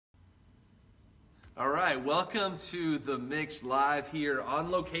All right, welcome to the Mix live here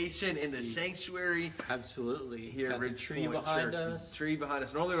on location in the sanctuary. Absolutely. Here, got the tree behind us. Tree behind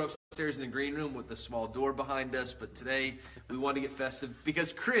us. Normally we're upstairs in the green room with the small door behind us, but today we want to get festive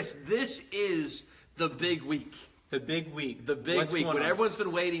because, Chris, this is the big week. The big week. The big week, what everyone's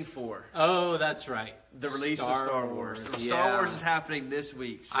been waiting for. Oh, that's right. The release of Star Wars. Yeah. Star Wars is happening this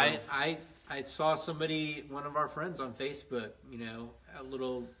week. So. I saw somebody, one of our friends on Facebook, a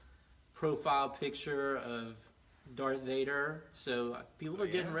little profile picture of Darth Vader. So people are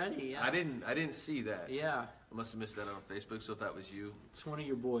getting ready. Yeah. I didn't see that. Yeah. I must have missed that on Facebook, so if that was you. It's one of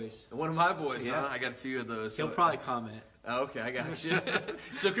your boys. One of my boys, huh? I got a few of those. He'll probably comment. Oh, okay, I got you.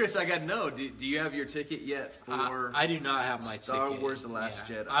 So, Chris, I got to know, do you have your ticket yet for I do not have my Star ticket. Wars The Last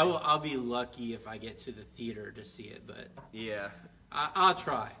Jedi? I'll be lucky if I get to the theater to see it, but yeah. I'll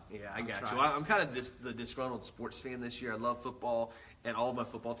try. Yeah, I got you. I'm kind of the disgruntled sports fan this year. I love football, and all of my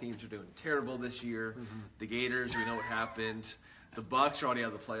football teams are doing terrible this year. Mm-hmm. The Gators, we know what happened. The Bucks are already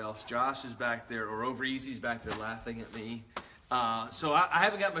out of the playoffs. Josh is back there, or Over Easy's back there laughing at me. So I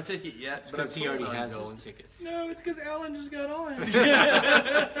haven't got my ticket yet. Because he already has his tickets. No, it's because Alan just got on.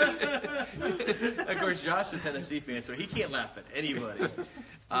 Of course, Josh's a Tennessee fan, so he can't laugh at anybody.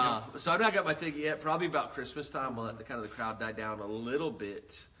 So I've not got my ticket yet. Probably about Christmas time, we'll let the crowd die down a little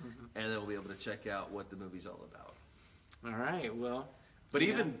bit, and then we'll be able to check out what the movie's all about. All right, well. But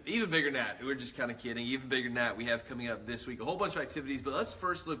even bigger than that, we're just kind of kidding. Even bigger than that, we have coming up this week a whole bunch of activities. But let's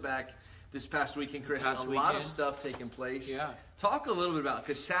first look back this past weekend, Chris. A lot of stuff taking place. Yeah. Talk a little bit about,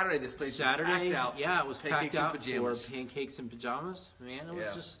 because Saturday this place was packed out. Yeah, it was packed out for pancakes and pajamas. Man, it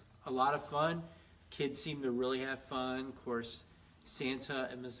was just a lot of fun. Kids seemed to really have fun. Of course, Santa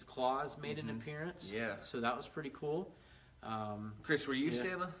and Mrs. Claus made an appearance. Yeah. So that was pretty cool. Chris, were you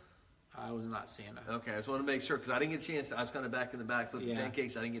Santa? I was not Santa. Okay, I just want to make sure, because I didn't get a chance. I was kind of back in the back flipping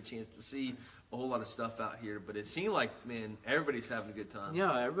pancakes. I didn't get a chance to see a whole lot of stuff out here, but it seemed like, man, everybody's having a good time.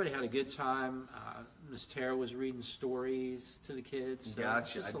 Yeah, everybody had a good time. Miss Tara was reading stories to the kids. So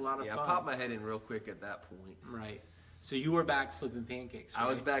gotcha. Just a lot of fun. I popped my head in real quick at that point. Right. So you were back flipping pancakes, right? I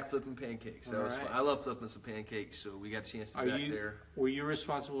was back flipping pancakes. That was fun. I love flipping some pancakes, so we got a chance to be back there. Were you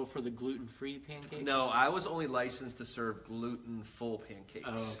responsible for the gluten-free pancakes? No, I was only licensed to serve gluten-full pancakes.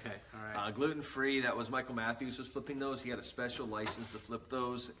 Oh, okay. All right. Gluten-free, that was Michael Matthews was flipping those. He had a special license to flip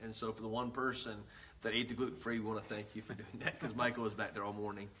those, and so for the one person that ate the gluten-free, we want to thank you for doing that, because Michael was back there all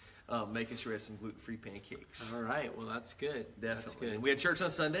morning making sure we had some gluten-free pancakes. All right. Well, that's good. Definitely. That's good. And we had church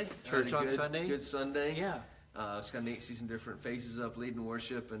on Sunday. Church on Sunday. Good Sunday. Yeah. It's kind of neat to see some different faces up leading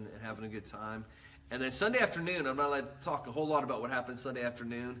worship and having a good time. And then Sunday afternoon, I'm not allowed to talk a whole lot about what happened Sunday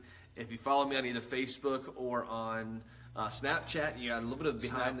afternoon. If you follow me on either Facebook or on Snapchat, you got a little bit of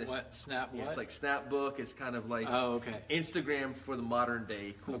behind this. Snap what? It's like Snapbook. It's kind of like Instagram for the modern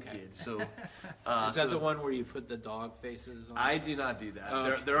day cool kids. So, is that the one where you put the dog faces on? I do not do that.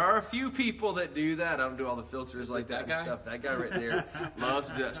 Oh, there are a few people that do that. I don't do all the filters like that and stuff. That guy right there loves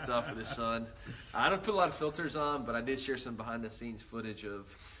to do that stuff with his son. I don't put a lot of filters on, but I did share some behind the scenes footage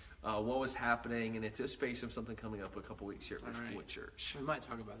of what was happening in anticipation of something coming up a couple weeks here at Ridgewood Church. We might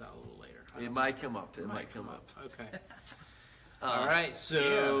talk about that a little later. It might come up. It might come up. Okay. All right,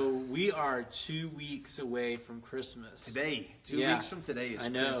 so we are 2 weeks away from Christmas. Today. 2 weeks from today is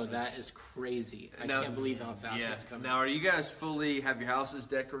Christmas. I know, that is crazy. I can't believe how fast it's coming. Now, are you guys have your houses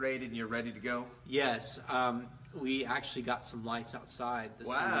decorated and you're ready to go? Yes. We actually got some lights outside this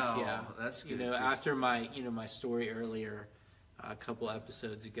week. Yeah. That's good. After my story earlier, a couple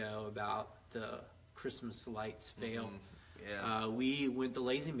episodes ago about the Christmas lights fail. Yeah. We went the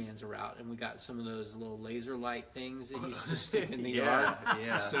Lazy Man's route, and we got some of those little laser light things that used to stick in the yard.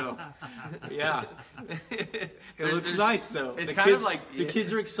 Yeah. So, yeah. It looks nice, though. It's kind of like the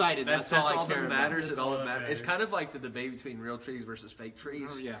kids are excited. That's all that matters. All that matters. It's kind of like the debate between real trees versus fake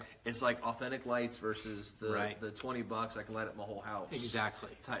trees. Oh, yeah. It's like authentic lights versus the $20 I can light up my whole house. Exactly.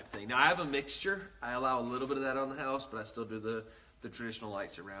 Type thing. Now I have a mixture. I allow a little bit of that on the house, but I still do the traditional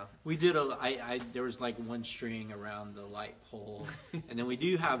lights around. We did there was like one string around the light pole. And then we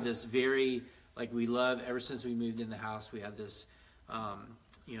do have this we love, ever since we moved in the house, we have this,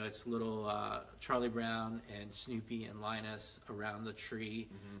 it's little Charlie Brown and Snoopy and Linus around the tree,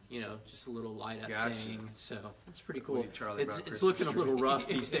 just a little light up thing. So it's pretty cool. It's looking a little rough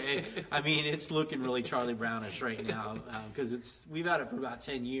these days. I mean, it's looking really Charlie Brownish right now because we've had it for about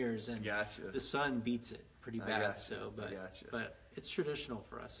 10 years and the sun beats it pretty bad. But it's traditional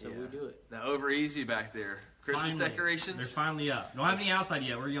for us, so we do it. Now, Over Easy back there. Christmas decorations? They're finally up. Don't have any outside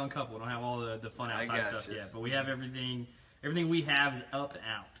yet. We're a young couple. We don't have all the fun outside stuff yet. But we have everything everything we have is up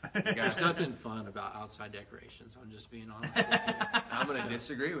and out. There's nothing fun about outside decorations. I'm just being honest with you. I'm going to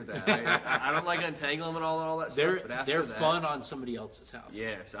disagree with that. I don't like untangling and all that They're stuff. But after they're that, fun on somebody else's house.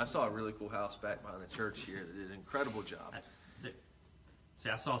 Yes, I saw a really cool house back behind the church here that did an incredible job. See,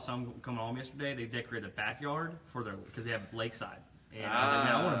 I saw some come home yesterday. They decorated the backyard because they have lakeside, and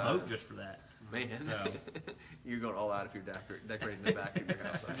I want a boat just for that. Man, So. you're going all out if you're decorating the back of your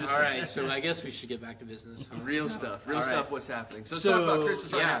house. I'm just All saying. right, so I guess we should get back to business. Huh? Real stuff. All right. What's happening. So let's talk about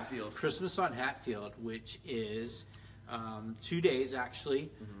Christmas on Hatfield. Christmas on Hatfield, which is 2 days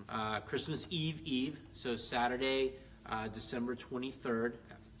actually. Christmas Eve, so Saturday, December 23rd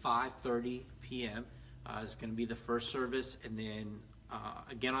at 5:30 p.m. Is going to be the first service, and then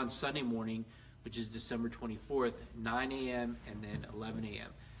again on Sunday morning, which is December 24th, 9 a.m. and then 11 a.m.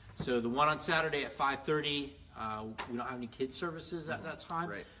 So the one on Saturday at 5:30, we don't have any kids services at that time.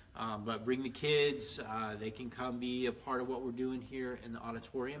 Right. But bring the kids. They can come be a part of what we're doing here in the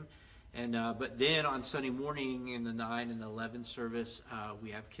auditorium. And but then on Sunday morning in the 9 and 11 service, we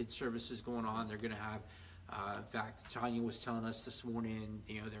have kids services going on. They're going to have, in fact, Tanya was telling us this morning,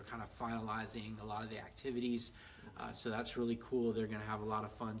 they're kind of finalizing a lot of the activities. So that's really cool. They're going to have a lot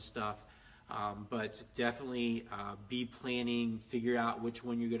of fun stuff. But definitely be planning, figure out which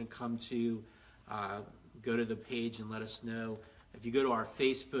one you're going to come to. Go to the page and let us know. If you go to our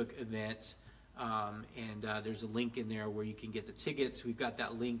Facebook event, there's a link in there where you can get the tickets. We've got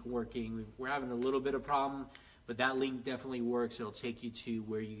that link working. We're having a little bit of problem, but that link definitely works. It'll take you to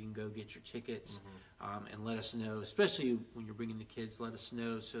where you can go get your tickets and let us know, especially when you're bringing the kids, let us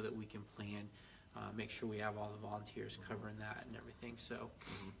know so that we can plan. Make sure we have all the volunteers covering that and everything. So,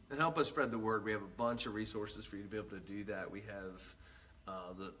 and help us spread the word. We have a bunch of resources for you to be able to do that. We have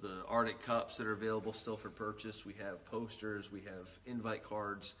the Arctic cups that are available still for purchase. We have posters. We have invite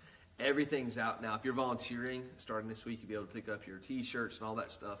cards. Everything's out now. If you're volunteering starting this week, you'll be able to pick up your T-shirts and all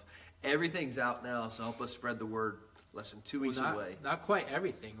that stuff. Everything's out now, so help us spread the word. Less than 2 weeks away. Not quite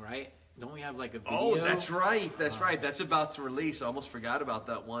everything, right? Don't we have like a video? Oh, that's right. That's right. That's about to release. I almost forgot about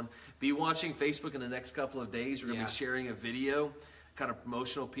that one. Be watching Facebook in the next couple of days. We're going to be sharing a video, kind of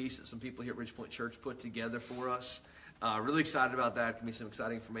promotional piece that some people here at Ridgepoint Church put together for us. Really excited about that. Going to be some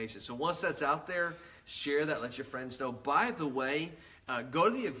exciting information. So once that's out there, share that. Let your friends know. By the way, go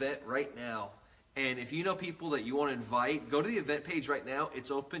to the event right now. And if you know people that you want to invite, go to the event page right now. It's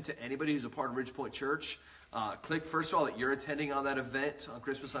open to anybody who's a part of Ridgepoint Church. Click, first of all, that you're attending on that event on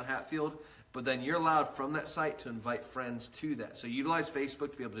Christmas on Hatfield, but then you're allowed from that site to invite friends to that. So utilize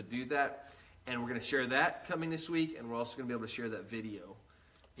Facebook to be able to do that, and we're going to share that coming this week, and we're also going to be able to share that video.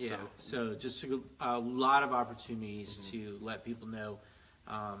 Yeah, so just a lot of opportunities to let people know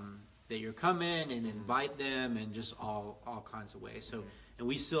that you're coming and invite them and just all kinds of ways. So, and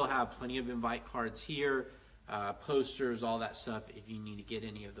we still have plenty of invite cards here. Posters, all that stuff. If you need to get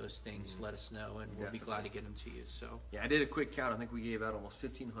any of those things, let us know, and we'll be glad to get them to you. So yeah, I did a quick count. I think we gave out almost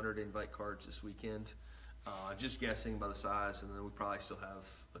 1,500 invite cards this weekend. Just guessing by the size, and then we probably still have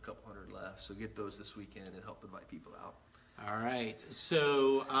a couple hundred left. So get those this weekend and help invite people out. All right.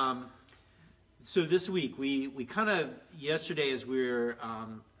 So so this week we kind of yesterday as we were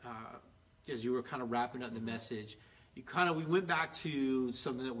as you were kind of wrapping up the message, we went back to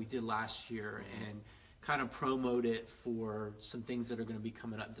something that we did last year and kind of promote it for some things that are going to be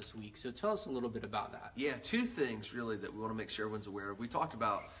coming up this week. So tell us a little bit about that. Yeah, two things really that we want to make sure everyone's aware of. We talked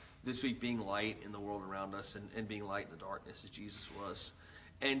about this week being light in the world around us and being light in the darkness as Jesus was.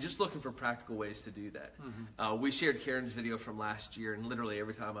 And just looking for practical ways to do that. We shared Karen's video from last year, and literally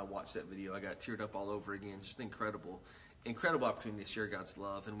every time I watched that video, I got teared up all over again. Just incredible opportunity to share God's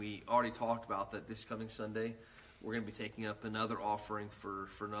love. And we already talked about that this coming Sunday. We're going to be taking up another offering for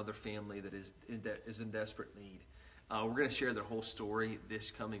another family that is in desperate need. We're going to share their whole story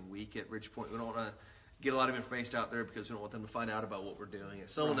this coming week at Ridgepoint. We don't want to get a lot of information out there because we don't want them to find out about what we're doing.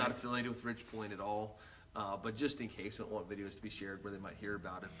 It's someone not affiliated with Ridgepoint at all, but just in case, we don't want videos to be shared where they might hear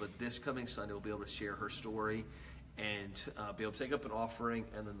about it. But this coming Sunday, we'll be able to share her story and be able to take up an offering,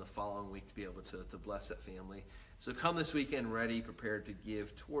 and then the following week to be able to bless that family. So come this weekend ready, prepared to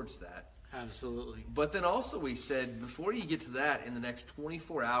give towards that. Absolutely. But then also we said, before you get to that, in the next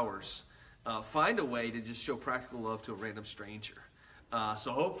 24 hours, find a way to just show practical love to a random stranger.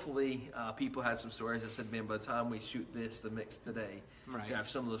 So hopefully people had some stories. I said, man, by the time we shoot the mix today, to have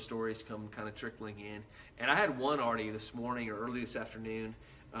some of those stories come kind of trickling in. And I had one already this morning or early this afternoon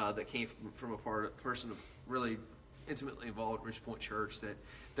that came from a person really intimately involved at Ridgepoint Church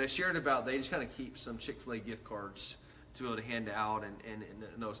that shared about they just kind of keep some Chick-fil-A gift cards to be able to hand out, and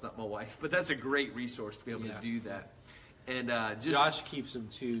no, it's not my wife, but that's a great resource to be able to do that. And just Josh keeps them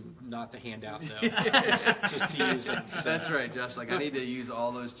too, not to hand out though, just to use them. So. That's right, Josh. Like I need to use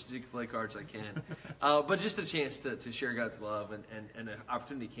all those Chick-fil-A cards I can. But just a chance to share God's love, and an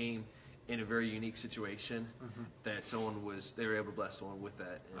opportunity came in a very unique situation that they were able to bless someone with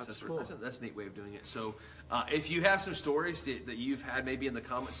that. And That's so cool. That's a neat way of doing it. So if you have some stories that you've had maybe in the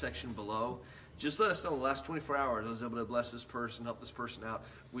comment section below, just let us know. In the last 24 hours, I was able to bless this person, help this person out.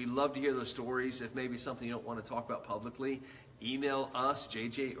 We'd love to hear those stories. If maybe something you don't want to talk about publicly, email us,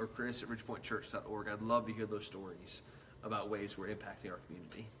 JJ or Chris at ridgepointchurch.org. I'd love to hear those stories about ways we're impacting our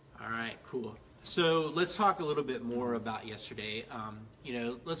community. All right, cool. So let's talk a little bit more about yesterday.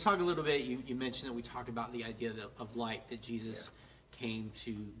 Let's talk a little bit. You mentioned that we talked about the idea of light, that Jesus came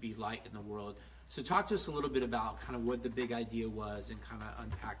to be light in the world. So talk to us a little bit about kind of what the big idea was, and kind of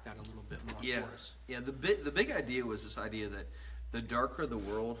unpack that a little bit more for us. Yeah. The big idea was this idea that the darker the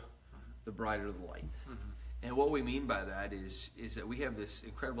world, the brighter the light. And what we mean by that is that we have this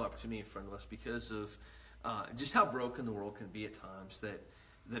incredible opportunity in front of us because of just how broken the world can be at times, that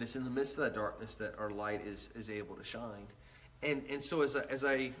it's in the midst of that darkness that our light is able to shine. And so as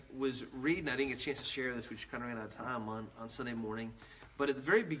I was reading, I didn't get a chance to share this, we just kind of ran out of time on Sunday morning. But at the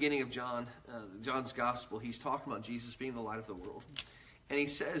very beginning of John's gospel, he's talking about Jesus being the light of the world. And he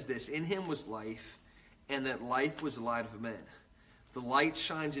says this: in him was life, and that life was the light of men. The light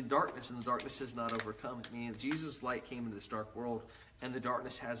shines in darkness, and the darkness has not overcome it. Meaning Jesus' light came into this dark world, and the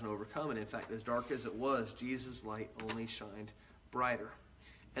darkness hasn't overcome it. In fact, as dark as it was, Jesus' light only shined brighter.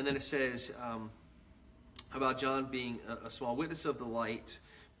 And then it says about John being a small witness of the light,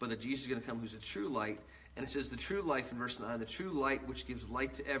 but that Jesus is going to come who's a true light. And it says the true life in verse 9, the true light which gives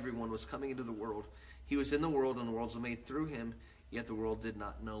light to everyone was coming into the world. He was in the world, and the world was made through him, yet the world did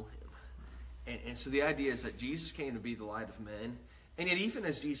not know him. And so the idea is that Jesus came to be the light of men. And yet even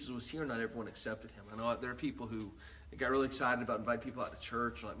as Jesus was here, not everyone accepted him. I know there are people who got really excited about inviting people out to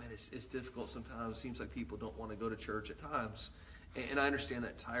church. Like, man, it's difficult sometimes. It seems like people don't want to go to church at times. And I understand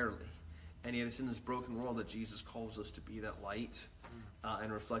that entirely. And yet it's in this broken world that Jesus calls us to be that light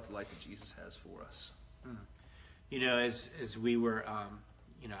and reflect the light that Jesus has for us. As we were,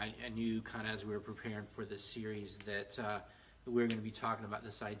 I knew kind of as we were preparing for this series that we were going to be talking about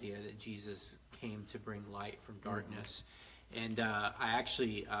this idea that Jesus came to bring light from darkness. And I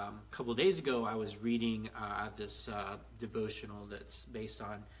actually, a couple of days ago, I was reading this devotional that's based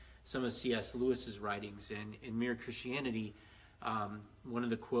on some of C.S. Lewis's writings. And in Mere Christianity, one of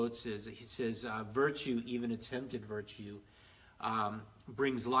the quotes is, he says, virtue, even attempted virtue,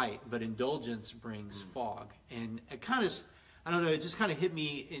 brings light, but indulgence brings fog. And it kind of, I don't know, it just kind of hit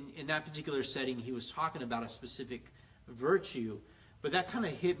me in that particular setting. He was talking about a specific virtue, but that kind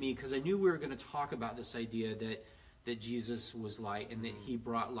of hit me because I knew we were going to talk about this idea that Jesus was light and that he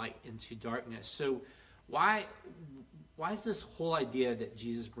brought light into darkness. So why is this whole idea that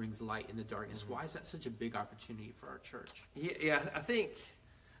Jesus brings light in the darkness, why is that such a big opportunity for our church? Yeah, I think,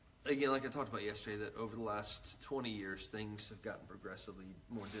 again, like I talked about yesterday, that over the last 20 years, things have gotten progressively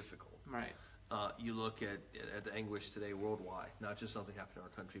more difficult. Right. You look at the anguish today worldwide, not just something happening in our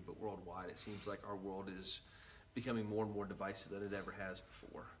country, but worldwide. It seems like our world is becoming more and more divisive than it ever has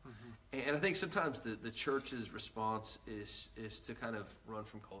before. And I think sometimes the church's response is to kind of run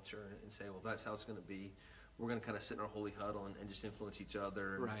from culture and say, well, that's how it's going to be. We're going to kind of sit in our holy huddle and just influence each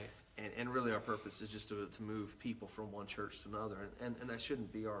other. Right. And really our purpose is just to move people from one church to another. And that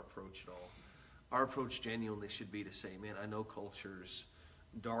shouldn't be our approach at all. Our approach genuinely should be to say, man, I know culture's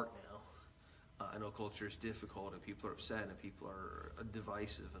dark now. I know culture is difficult and people are upset and people are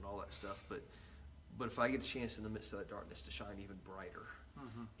divisive and all that stuff. But if I get a chance in the midst of that darkness to shine even brighter,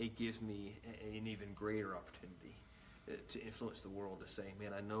 it gives me an even greater opportunity to influence the world, to say,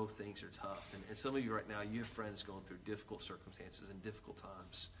 man, I know things are tough. And some of you right now, you have friends going through difficult circumstances and difficult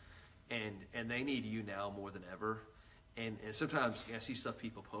times. And they need you now more than ever. And sometimes I see stuff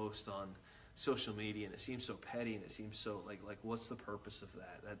people post on social media, and it seems so petty, and it seems so like what's the purpose of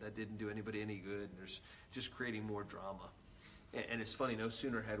that? That didn't do anybody any good, and there's just creating more drama. And it's funny, no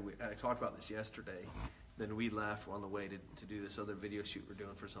sooner had I talked about this yesterday than we left. We're on the way to do this other video shoot we're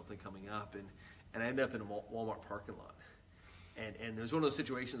doing for something coming up, and I ended up in a Walmart parking lot. And it was one of those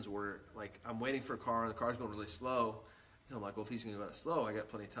situations where, like, I'm waiting for a car, and the car's going really slow. So I'm like, well, if he's going to go that slow, I got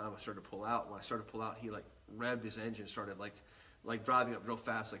plenty of time. I started to pull out. When I started to pull out, he, like, revved his engine, started, like driving up real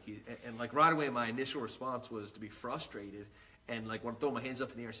fast. And right away, my initial response was to be frustrated and, like, want to throw my hands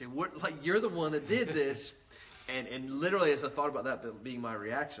up in the air and say, what, like, you're the one that did this. And literally, as I thought about that being my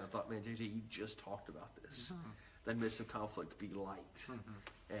reaction, I thought, man, JJ, you just talked about this. That midst of conflict, be light.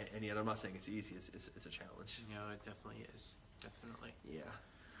 And yet, I'm not saying it's easy. It's a challenge. You know, it definitely is. Definitely. Yeah.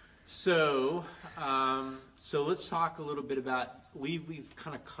 So, so let's talk a little bit about, we've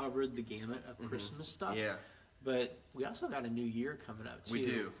kind of covered the gamut of Christmas stuff. Yeah. But we also got a new year coming up, too. We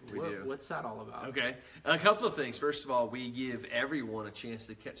do. What's that all about? Okay. A couple of things. First of all, we give everyone a chance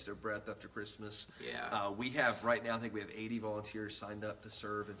to catch their breath after Christmas. Yeah. We have, right now, I think we have 80 volunteers signed up to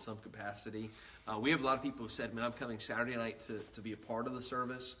serve in some capacity. We have a lot of people who said, man, I'm coming Saturday night to be a part of the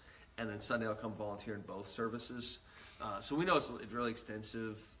service, and then Sunday I'll come volunteer in both services. So we know it's really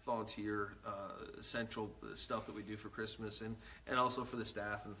extensive volunteer central stuff that we do for Christmas and also for the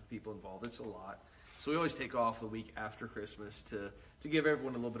staff and for the people involved. It's a lot. So we always take off the week after Christmas to give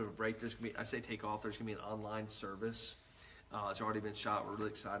everyone a little bit of a break. There's gonna be, I say take off, there's going to be an online service. It's already been shot. We're really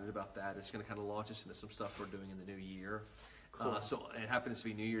excited about that. It's going to kind of launch us into some stuff we're doing in the new year. Cool. So it happens to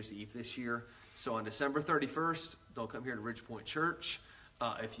be New Year's Eve this year. So on December 31st, don't come here to Ridgepoint Church.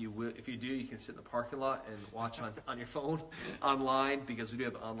 If you do, you can sit in the parking lot and watch on your phone online, because we do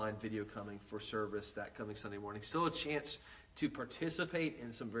have online video coming for service that coming Sunday morning. Still a chance to participate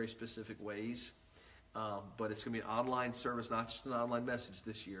in some very specific ways. But it's going to be an online service, not just an online message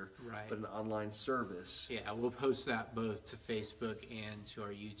this year, right, but an online service. Yeah, we'll post that both to Facebook and to our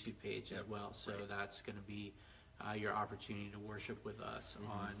YouTube page as well. So that's going to be your opportunity to worship with us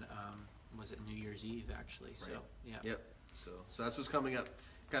on, was it New Year's Eve, actually? So, yeah. Yep. So that's what's coming up.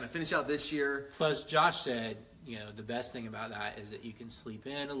 Kind of finish out this year. Plus, Josh said, you know, the best thing about that is that you can sleep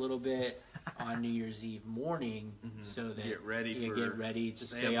in a little bit on New Year's Eve morning, so that get ready to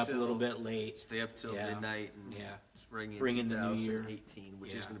stay up a little bit late. Stay up till midnight and bring in the new 2018, year,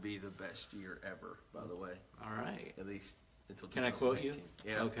 which is going to be the best year ever, by the way. All right. At least until 2018. Can I quote you?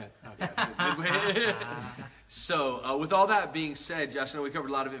 Yeah. Okay. So, with all that being said, Josh, I know we covered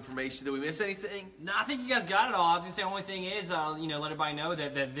a lot of information. Did we miss anything? No, I think you guys got it all. I was going to say the only thing is, let everybody know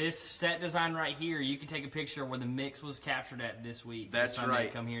that this set design right here, you can take a picture where the mix was captured at this week. That's Sunday,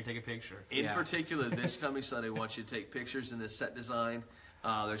 right. Come here and take a picture. In particular, this coming Sunday, we want you to take pictures in this set design.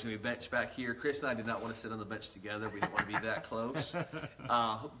 There's going to be a bench back here. Chris and I did not want to sit on the bench together. We don't want to be that close.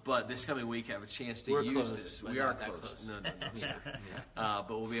 But this coming week, have a chance to use this. We are close. No, sir. But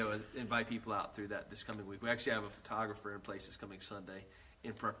we'll be able to invite people out through that this coming week. We actually have a photographer in place this coming Sunday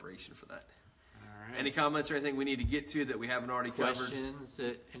in preparation for that. All right. Any comments or anything we need to get to that we haven't already covered? Questions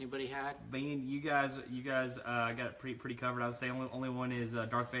that anybody had? Bean, you guys got it pretty covered. I would say only one is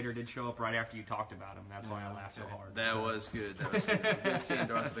Darth Vader did show up right after you talked about him. That's why I laughed so hard. That was good. Good seeing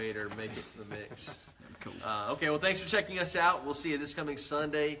Darth Vader make it to the mix. Cool. Okay, well, thanks for checking us out. We'll see you this coming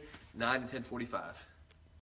Sunday, 9 to 10:45.